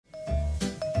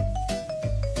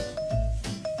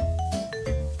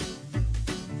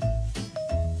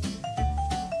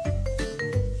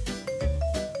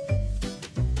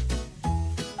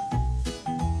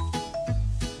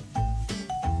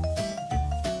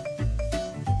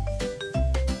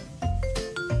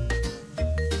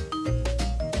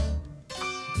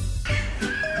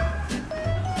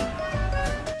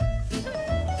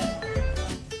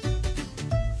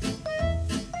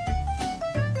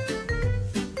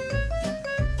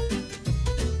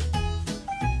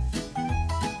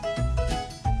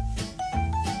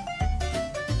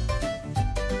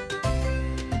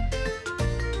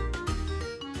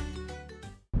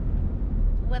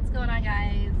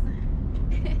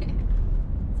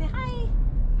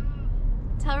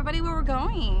everybody where we're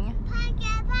going.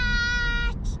 Pumpkin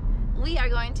patch! We are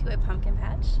going to a pumpkin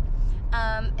patch.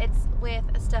 It's with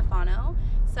Stefano.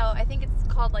 So I think it's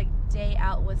called like Day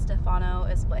Out with Stefano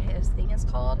is what his thing is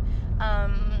called.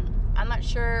 I'm not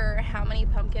sure how many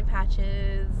pumpkin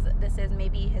patches this is,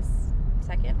 maybe his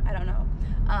second, I don't know.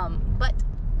 But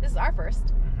this is our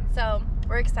first. So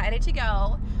we're excited to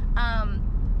go.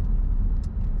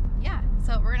 Yeah,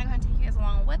 so we're gonna go and take you guys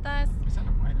along with us. It's at a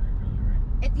winery, really,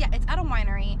 right? Yeah, it's at a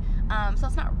winery. So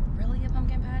it's not really a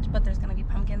pumpkin patch, but there's gonna be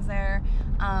pumpkins there.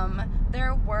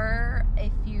 There were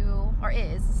a few, or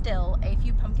is still a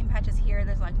few pumpkin patches here.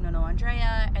 There's like NONNO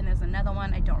ANDREA, and there's another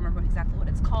one. I don't remember exactly what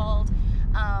it's called.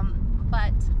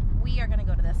 But we are gonna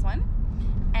go to this one,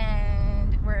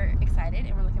 and we're excited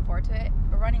and we're looking forward to it.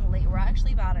 We're running late. We're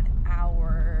actually about an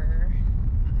hour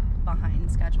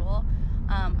behind schedule.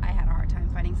 I had a hard time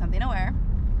finding something to wear.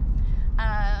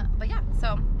 But yeah,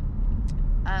 so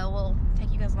we'll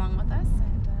take you guys along with us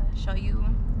and show you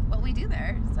what we do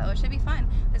there. So it should be fun.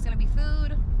 There's gonna be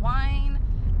food, wine,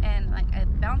 and like a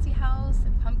bouncy house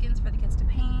and pumpkins for the kids to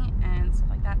paint and stuff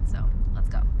like that. So let's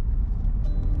go.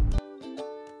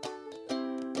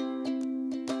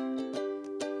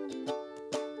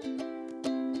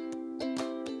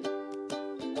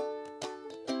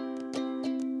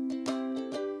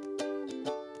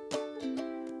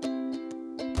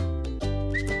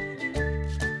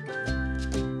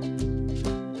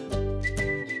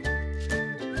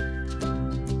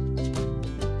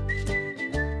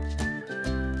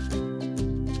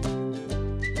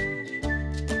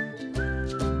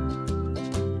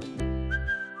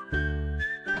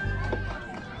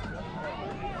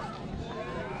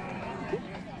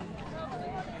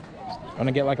 Want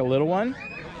to get like a little one?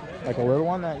 Like a little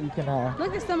one that you can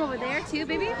Look, there's some over there too,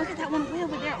 baby. Look at that one way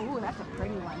over there. Ooh, that's a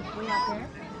pretty one. Way out there.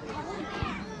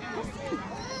 Let's see.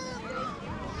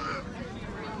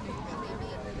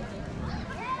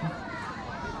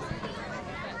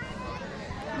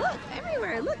 Look,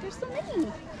 everywhere. Look, there's so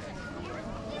many.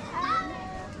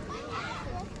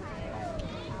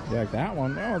 You like that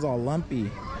one? That one's all lumpy.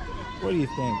 What do you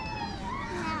think?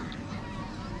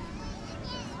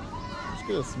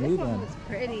 Let's get a smooth This one one. was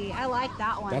pretty. I like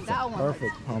that one. That's that a one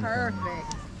perfect was pumpkin.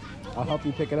 perfect. I'll help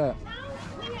you pick it up.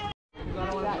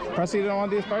 Presley, you don't want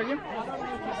to do a spider game?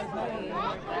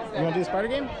 You want to do a spider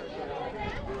game?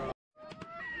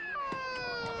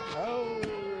 Oh.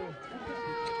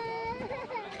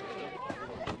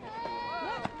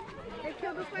 They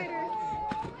killed the spiders.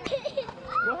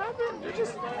 What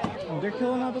happened? They're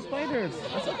killing all the spiders.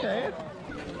 That's okay.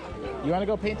 You want to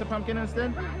go paint the pumpkin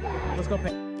instead? Let's go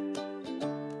paint.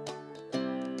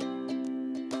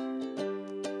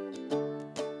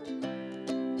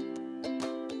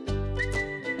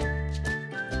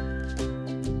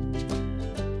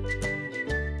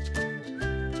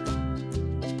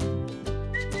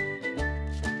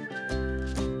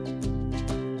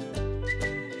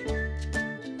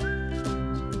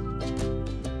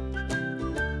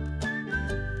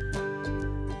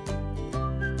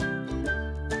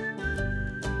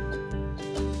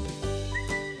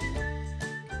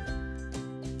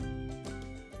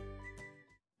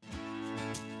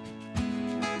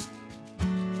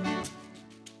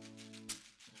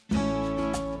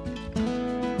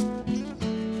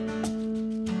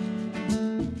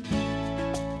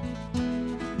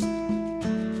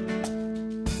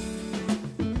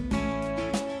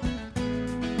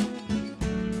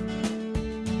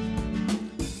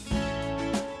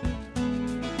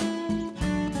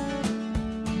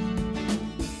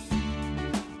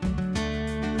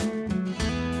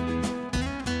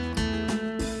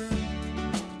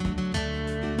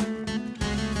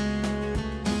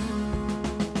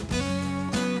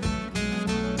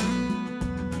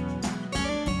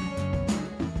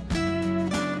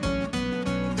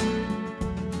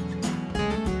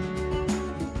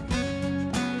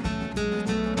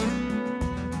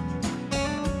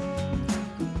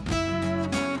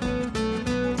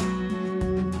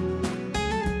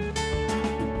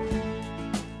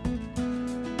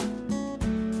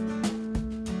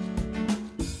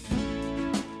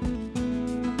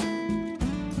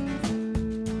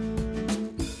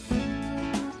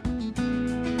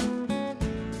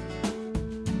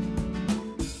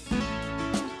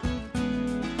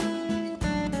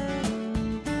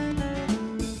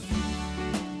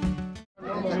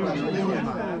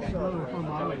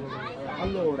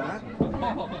 Allora,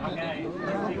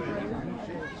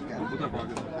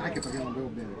 anche perché non bevo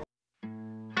bene.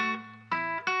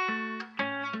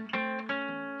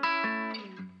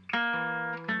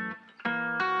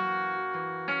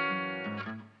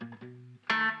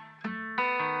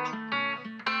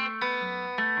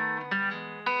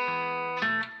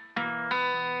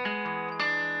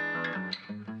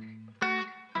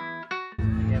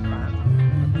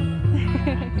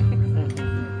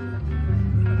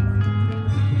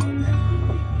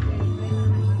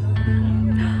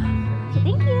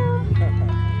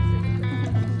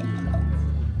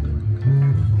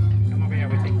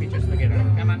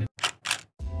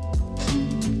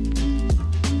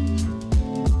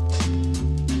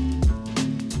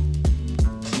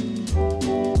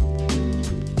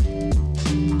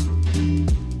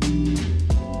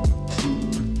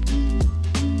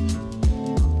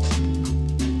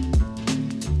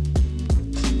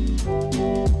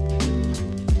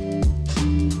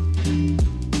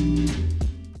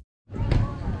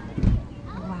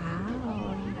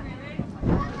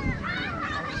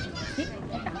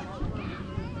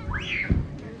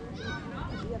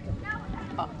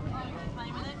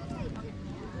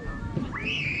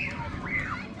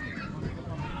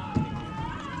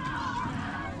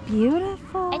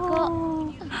 beautiful.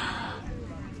 Ecco.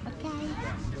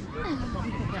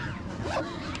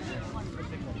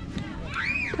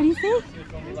 What do you say?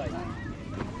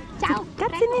 Ciao.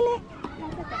 Grazie mille.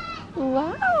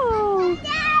 Wow.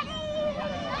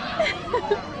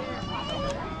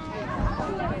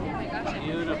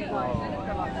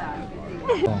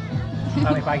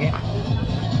 How many pagi?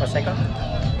 For second?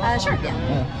 Sure,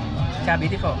 yeah. Ciao,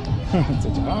 beautiful.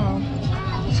 Such a mom.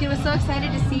 She was so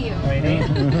excited to see you. Really?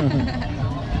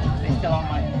 I'm still on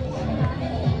my...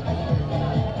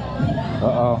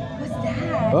 Uh-oh. What's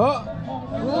that? Oh!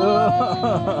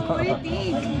 What do you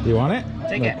think? Do you want it?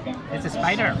 Take it. It's a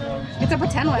spider. It's a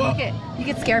pretend one. You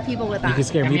could scare people with that. You can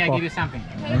scare Come here, I people. give you something.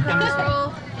 Hey,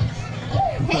 girl.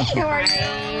 Hey, how are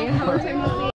you? How was your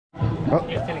movie? Oh,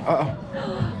 uh-oh.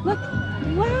 Look.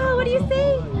 Wow, what do you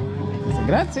say?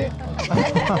 Grazie.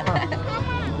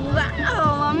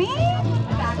 Wow, mommy.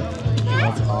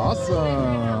 That's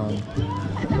awesome.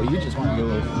 Well, you just want your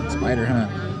little spider, huh?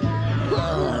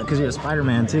 Because you're a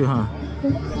Spider-Man too, huh?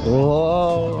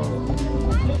 Whoa.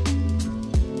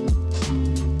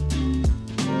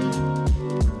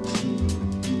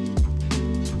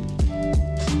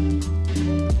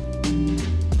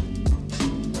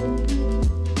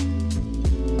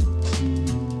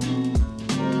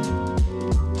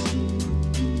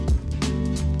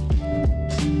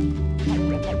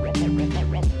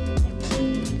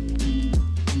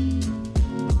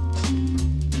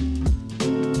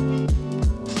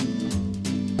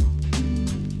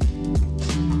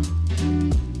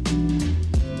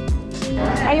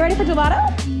 Are you ready for gelato?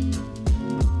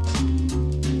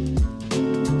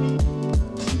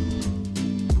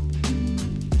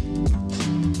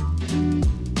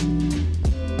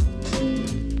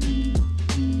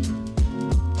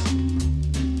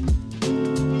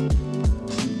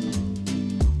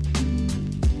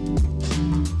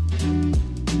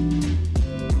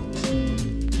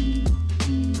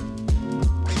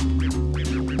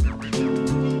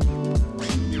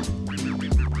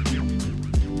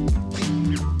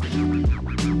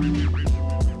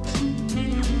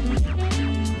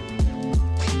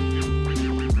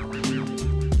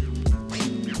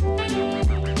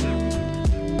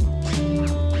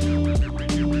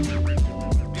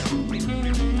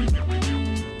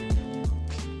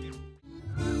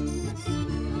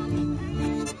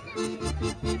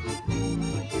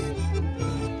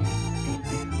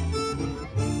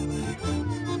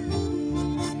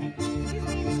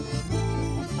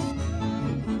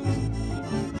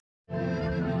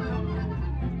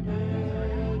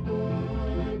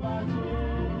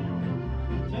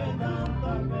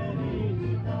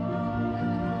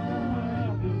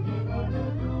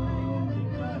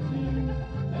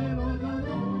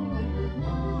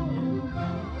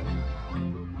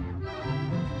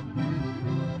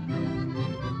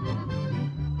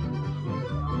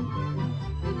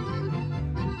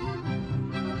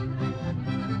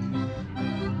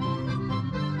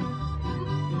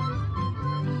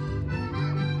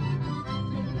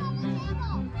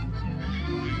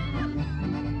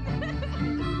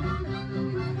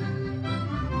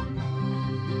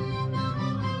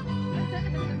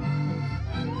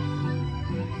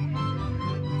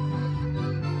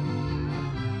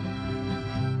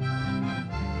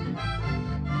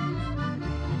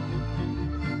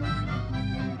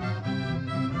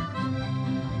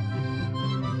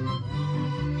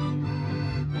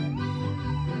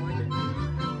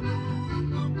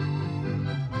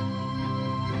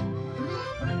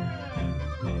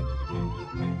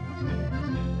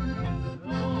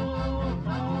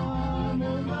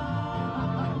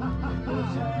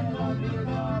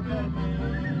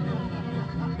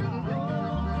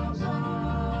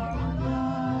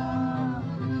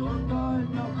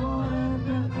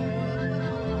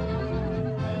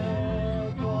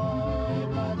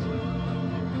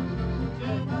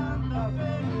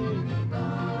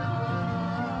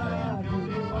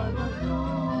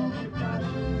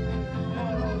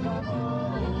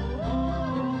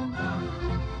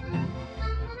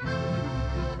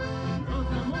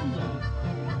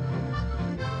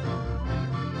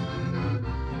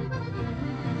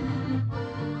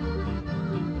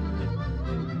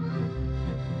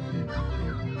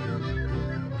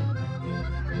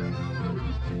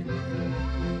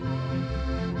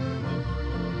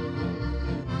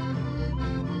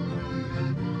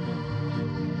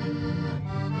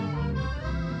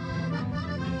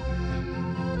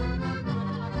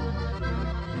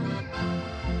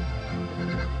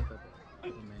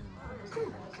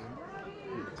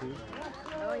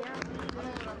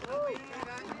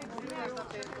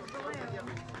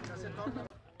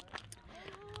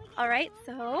 All right,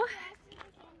 so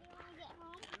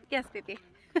Yes, baby.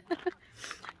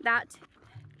 That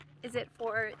is it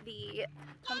for the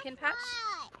pumpkin patch.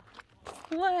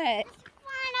 What?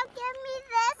 Stefano, give me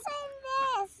this and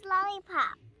this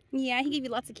lollipop. Yeah, he gave you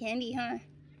lots of candy, huh?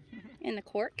 And the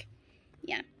cork.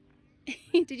 Yeah.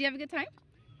 Did you have a good time?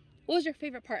 What was your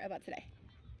favorite part about today?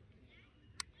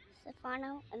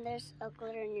 Stefano, and there's a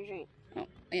glitter in your drink. Oh,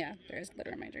 yeah, there is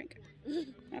glitter in my drink.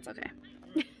 That's okay.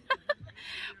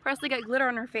 Presley got glitter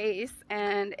on her face,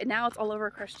 and now it's all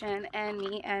over Christian and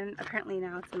me, and apparently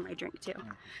now it's in my drink too.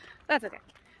 That's okay.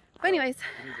 But anyways,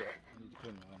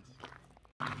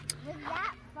 Was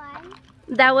that fun?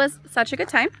 that was such a good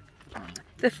time.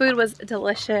 The food was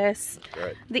delicious.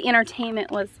 Right. The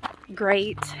entertainment was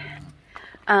great.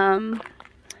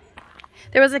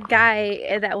 There was a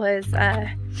guy that was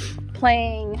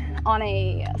playing on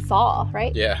a saw,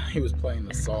 right? Yeah, he was playing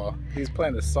the saw. He was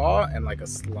playing the saw and like a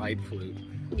slide flute.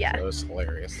 Yeah. So it was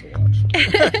hilarious to watch.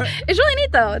 It's really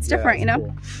neat though. It's different, you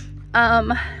know?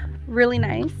 Cool. Really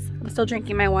nice. I'm still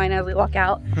drinking my wine as we walk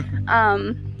out.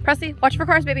 Presley, watch for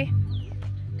cars, baby.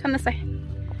 Come this way.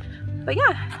 But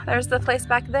yeah, there's the place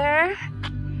back there.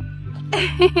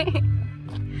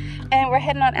 And we're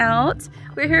heading on out.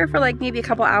 We're here for like maybe a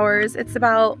couple hours. It's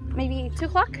about maybe 2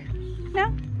 o'clock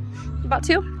now? About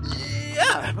 2?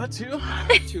 Yeah, about 2.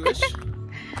 2-ish.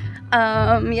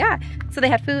 Yeah. So they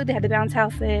had food, they had the bounce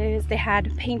houses, they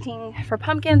had painting for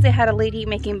pumpkins, they had a lady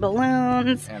making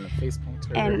balloons. And a face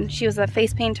painter. And she was a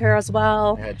face painter as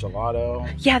well. They had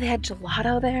gelato. Yeah, they had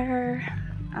gelato there.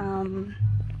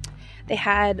 They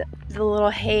had the little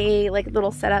hay, like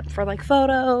little setup for like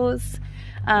photos.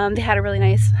 They had a really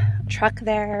nice truck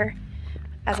there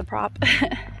as a prop.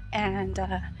 And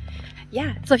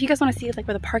yeah, so if you guys want to see like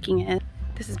where the parking is,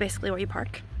 this is basically where you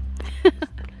park.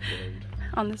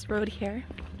 On this road here.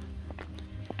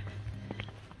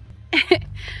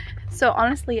 So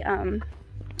honestly,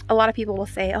 a lot of people will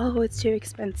say, oh, it's too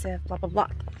expensive, blah, blah, blah.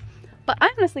 But I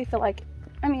honestly feel like,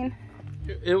 I mean,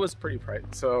 It was pretty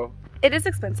pricey. So it is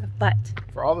expensive, but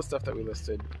for all the stuff that we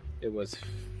listed, it was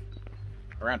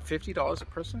around $50 a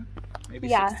person, maybe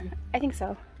yeah, 60. I think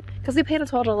so. Because we paid a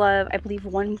total of, I believe,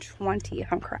 $120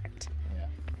 if I'm correct. Yeah.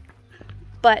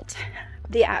 But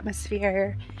the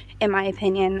atmosphere, in my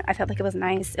opinion, I felt like it was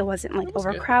nice. It wasn't like It was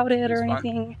good. overcrowded It was or fun.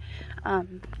 anything.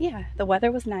 Yeah, the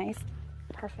weather was nice.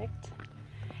 Perfect.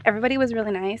 Everybody was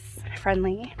really nice,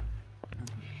 friendly.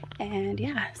 And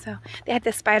yeah, so they had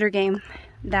this spider game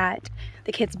that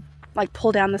the kids like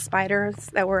pull down the spiders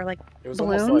that were like It was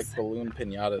balloons. almost like balloon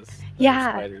pinatas. that were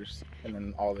Yeah. Spiders. And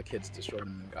then all the kids destroyed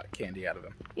them and got candy out of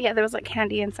them. Yeah, there was like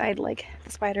candy inside like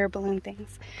the spider balloon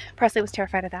things. Presley was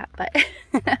terrified of that, but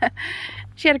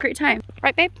she had a great time.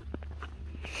 Right, babe?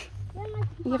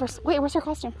 You have her, wait, where's her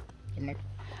costume?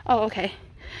 Oh, okay.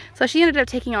 So she ended up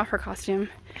taking off her costume.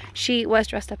 She was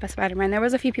dressed up as Spider-Man. There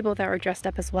was a few people that were dressed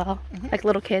up as well. Like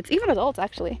little kids, even adults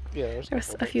actually. Yeah, There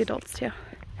was a few adults too.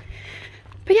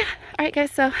 But yeah, alright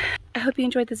guys, so I hope you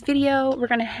enjoyed this video. We're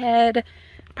gonna head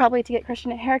probably to get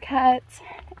Christian a haircut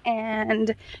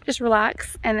and just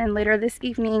relax. And then later this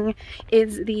evening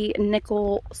is the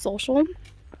Nickel Social.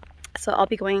 So I'll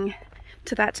be going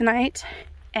to that tonight,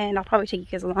 and I'll probably take you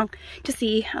guys along to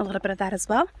see a little bit of that as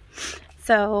well.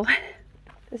 So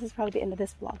this is probably the end of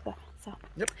this vlog though. So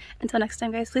Yep. until next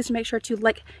time guys, please make sure to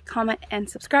like, comment, and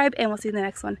subscribe, and we'll see you in the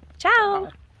next one. Ciao!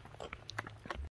 Bye.